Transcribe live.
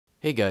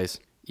Hey guys,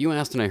 you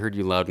asked and I heard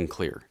you loud and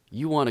clear.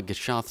 You want a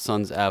Gishath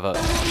Sun's Ava...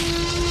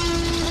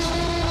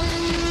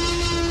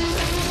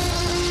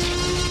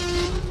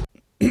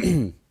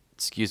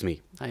 Excuse me,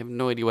 I have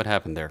no idea what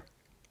happened there.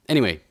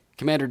 Anyway,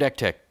 Commander Deck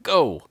Tech,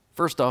 go!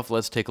 First off,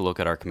 let's take a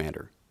look at our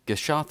commander.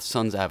 Gishath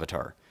Sun's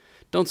Avatar.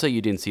 Don't say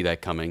you didn't see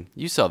that coming.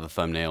 You saw the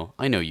thumbnail.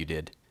 I know you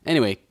did.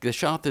 Anyway,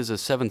 Gishath is a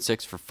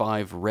 7/6 for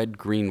 5 red,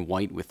 green,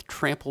 white with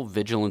trample,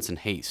 vigilance, and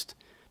haste.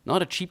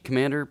 Not a cheap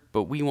commander,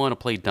 but we want to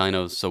play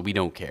dinos, so we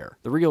don't care.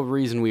 The real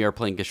reason we are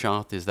playing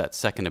Gishath is that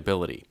second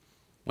ability.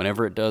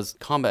 Whenever it does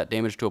combat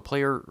damage to a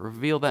player,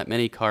 reveal that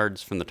many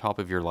cards from the top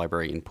of your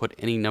library and put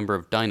any number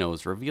of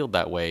dinos revealed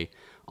that way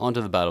onto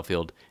the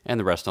battlefield and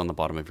the rest on the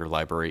bottom of your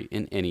library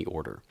in any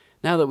order.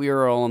 Now that we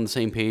are all on the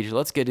same page,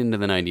 let's get into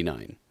the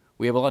 99.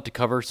 We have a lot to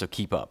cover, so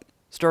keep up.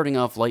 Starting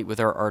off light with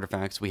our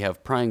artifacts, we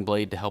have Prying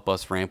Blade to help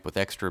us ramp with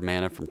extra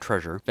mana from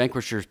treasure.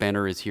 Vanquisher's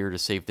Banner is here to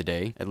save the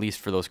day, at least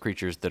for those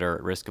creatures that are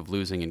at risk of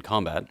losing in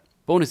combat.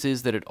 Bonus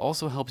is that it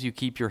also helps you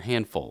keep your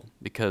hand full,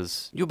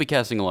 because you'll be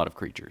casting a lot of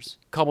creatures.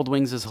 Cobbled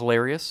Wings is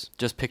hilarious.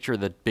 Just picture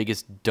the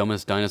biggest,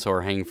 dumbest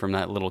dinosaur hanging from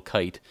that little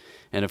kite.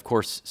 And of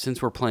course,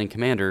 since we're playing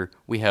Commander,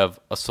 we have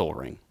a Soul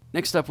Ring.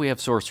 Next up we have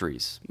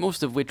sorceries,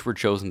 most of which were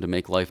chosen to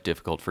make life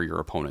difficult for your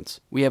opponents.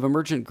 We have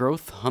Emergent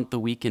Growth, Hunt the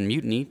Weak, and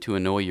Mutiny to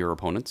annoy your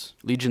opponents,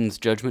 Legion's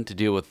Judgment to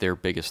deal with their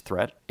biggest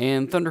threat,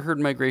 and Thunderherd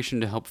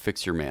Migration to help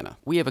fix your mana.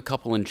 We have a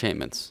couple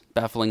enchantments,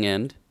 Baffling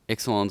End,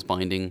 Ixalan's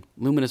Binding,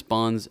 Luminous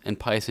Bonds, and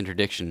Pious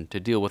Interdiction to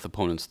deal with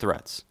opponents'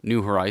 threats,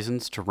 New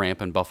Horizons to ramp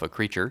and buff a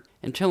creature,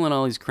 and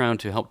Chillinolly's Crown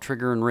to help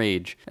trigger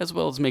Enrage, as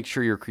well as make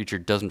sure your creature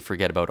doesn't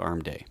forget about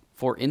Arm Day.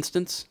 For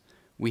instance,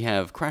 we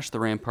have Crash the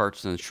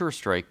Ramparts and Sure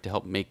Strike to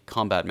help make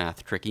combat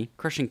math tricky,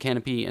 Crushing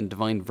Canopy and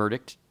Divine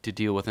Verdict to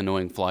deal with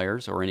annoying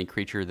flyers or any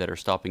creature that are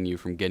stopping you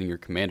from getting your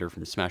commander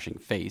from smashing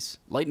face,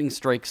 Lightning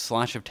Strike,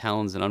 Slash of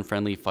Talons, and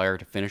Unfriendly Fire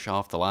to finish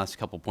off the last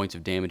couple points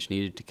of damage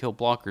needed to kill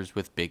blockers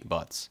with big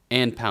butts,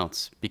 and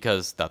Pounce,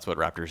 because that's what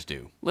raptors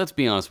do. Let's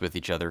be honest with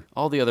each other,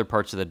 all the other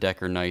parts of the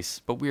deck are nice,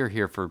 but we are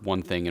here for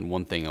one thing and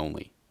one thing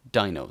only.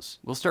 Dinos.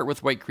 We'll start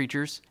with white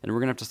creatures, and we're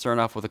going to have to start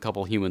off with a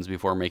couple humans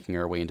before making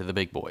our way into the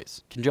big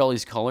boys.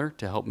 Kinjali's Color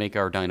to help make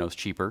our dinos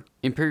cheaper.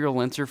 Imperial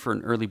Lancer for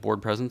an early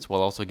board presence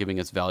while also giving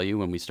us value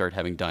when we start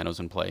having dinos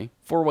in play.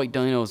 For white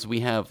dinos,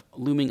 we have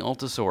Looming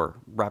Altisaur,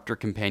 Raptor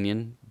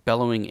Companion,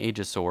 Bellowing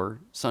Aegisaur,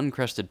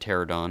 Sun-Crested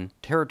Pterodon,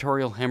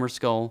 Territorial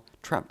Hammerskull,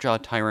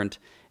 Trapjaw Tyrant,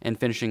 and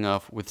finishing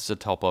off with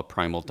Zetalpa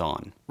Primal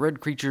Dawn.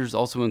 Red creatures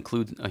also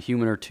include a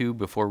human or two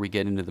before we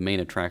get into the main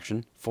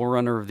attraction.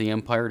 Forerunner of the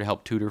Empire to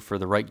help tutor for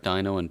the right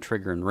dino and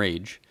trigger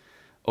Enrage.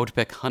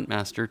 Otepec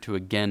Huntmaster to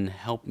again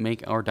help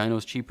make our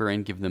dinos cheaper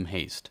and give them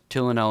haste.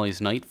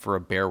 Chillinolly's Knight for a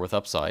bear with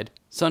upside.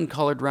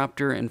 Sun-Colored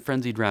Raptor and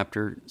Frenzied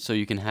Raptor so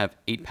you can have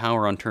 8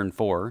 power on turn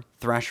 4.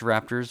 Thrash of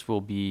Raptors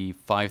will be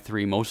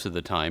 5/3 most of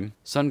the time.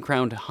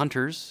 Sun-Crowned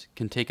Hunters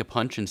can take a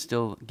punch and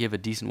still give a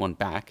decent one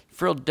back.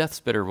 Frilled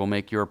Deathspitter will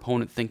make your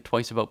opponent think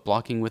twice about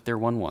blocking with their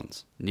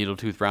 1/1s.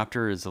 Needletooth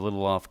Raptor is a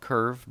little off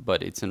curve,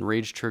 but its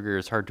enraged trigger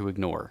is hard to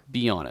ignore.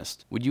 Be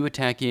honest, would you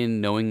attack in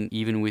knowing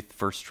even with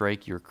first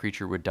strike your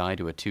creature would die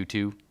to a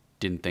 2/2?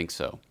 Didn't think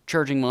so.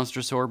 Charging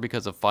Monstrosaur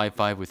because of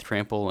 5/5 with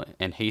Trample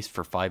and Haste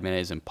for 5 mana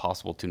is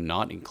impossible to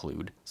not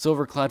include.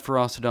 Silverclad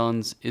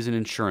Ferocidons is an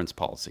insurance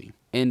policy.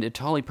 And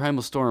Etali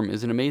Primal Storm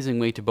is an amazing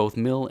way to both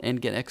mill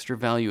and get extra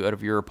value out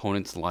of your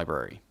opponent's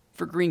library.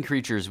 For green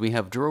creatures, we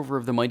have Drover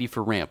of the Mighty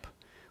for ramp.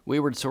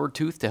 Wayward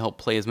Swordtooth to help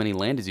play as many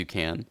land as you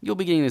can. You'll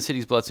be getting the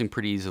City's Blessing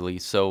pretty easily,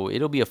 so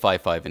it'll be a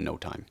 5/5 in no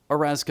time.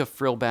 Orazca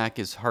Frillback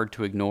is hard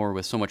to ignore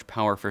with so much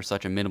power for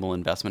such a minimal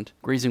investment.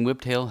 Grazing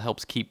Whiptail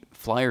helps keep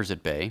flyers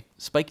at bay.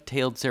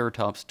 Spike-tailed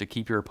Ceratops to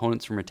keep your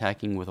opponents from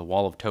attacking with a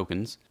wall of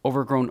tokens.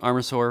 Overgrown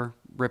Armasaur,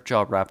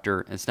 Ripjaw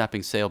Raptor, and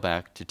Snapping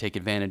Sailback to take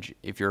advantage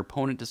if your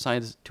opponent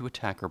decides to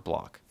attack or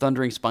block.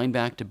 Thundering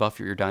Spineback to buff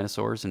your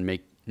dinosaurs and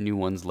make new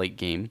ones late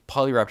game.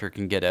 Polyraptor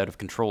can get out of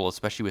control,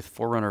 especially with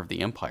Forerunner of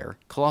the Empire.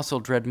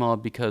 Colossal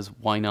Dreadmob because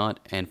why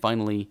not? And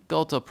finally,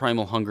 Ghalta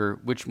Primal Hunger,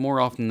 which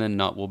more often than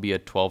not will be a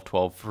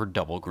 12/12 for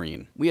double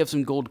green. We have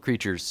some gold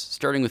creatures,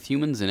 starting with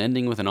humans and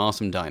ending with an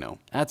awesome dino.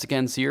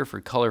 Atzocan Seer for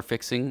color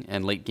fixing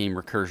and late game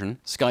recursion.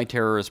 Sky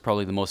Terror is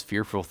probably the most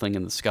fearful thing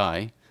in the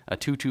sky. A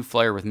 2/2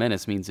 flyer with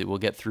menace means it will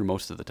get through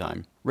most of the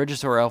time.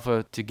 Regisaur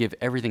Alpha to give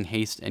everything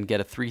haste and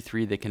get a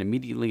 3/3 that can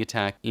immediately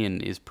attack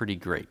in is pretty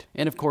great.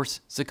 And of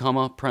course,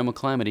 Zacama Primal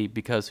Calamity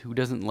because who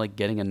doesn't like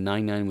getting a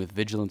 9/9 with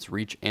Vigilance,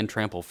 Reach, and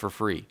Trample for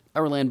free?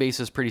 Our land base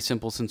is pretty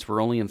simple since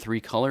we're only in 3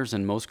 colors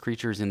and most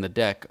creatures in the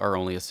deck are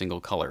only a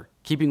single color.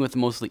 Keeping with the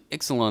mostly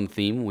Ixalan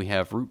theme, we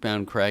have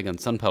Rootbound Crag and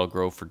Sunpetal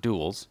Grove for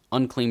duels,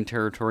 Unclaimed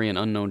Territory and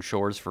Unknown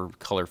Shores for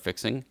color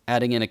fixing,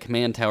 adding in a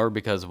command tower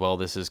because, well,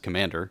 this is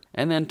Commander,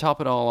 and then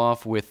top it all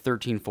off with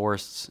 13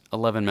 forests,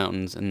 11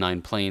 mountains, and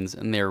 9 plains,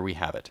 and there we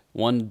have it.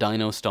 One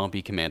Dino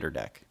Stompy Commander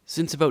deck.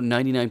 Since about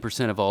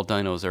 99% of all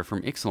dinos are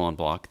from Ixalan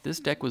block,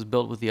 this deck was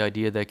built with the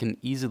idea that it can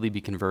easily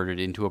be converted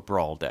into a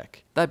brawl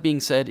deck. That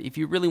being said, if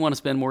you really want to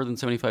spend more than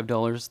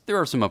 $75, there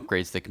are some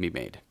upgrades that can be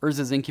made.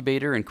 Urza's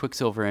Incubator and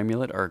Quicksilver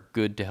Amulet are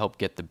good to help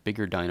get the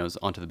bigger dinos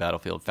onto the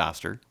battlefield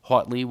faster.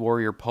 Hotly,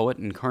 Warrior Poet,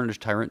 and Carnage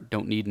Tyrant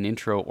don't need an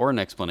intro or an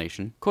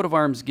explanation. Coat of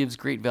Arms gives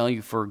great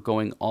value for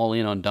going all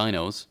in on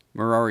dinos.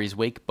 Mirari's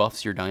Wake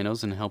buffs your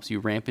dinos and helps you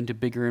ramp into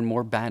bigger and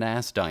more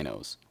badass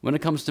dinos. When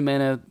it comes to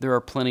mana, there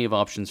are plenty of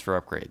options for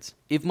upgrades.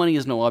 If money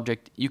is no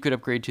object, you could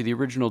upgrade to the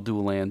original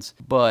dual lands,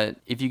 but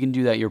if you can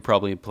do that, you're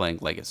probably playing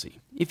Legacy.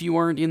 If you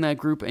aren't in that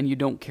group and you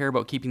don't care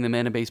about keeping the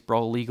mana-based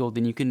brawl legal,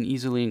 then you can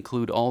easily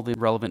include all the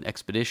relevant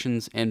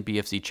expeditions and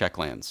BFZ check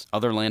lands.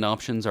 Other land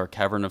options are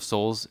Cavern of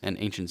Souls and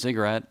Ancient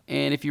Ziggurat,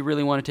 and if you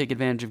really want to take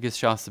advantage of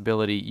Gishath's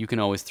ability, you can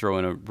always throw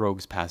in a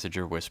Rogue's Passage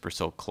or Whisper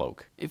Silk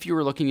Cloak. If you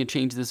were looking to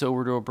change this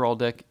over to a brawl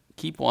deck,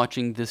 keep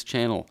watching this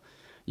channel.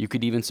 You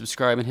could even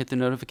subscribe and hit the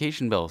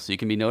notification bell so you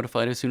can be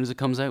notified as soon as it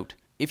comes out.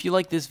 If you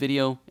like this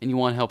video and you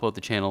want to help out the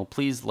channel,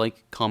 please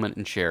like, comment,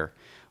 and share.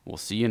 We'll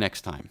see you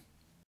next time.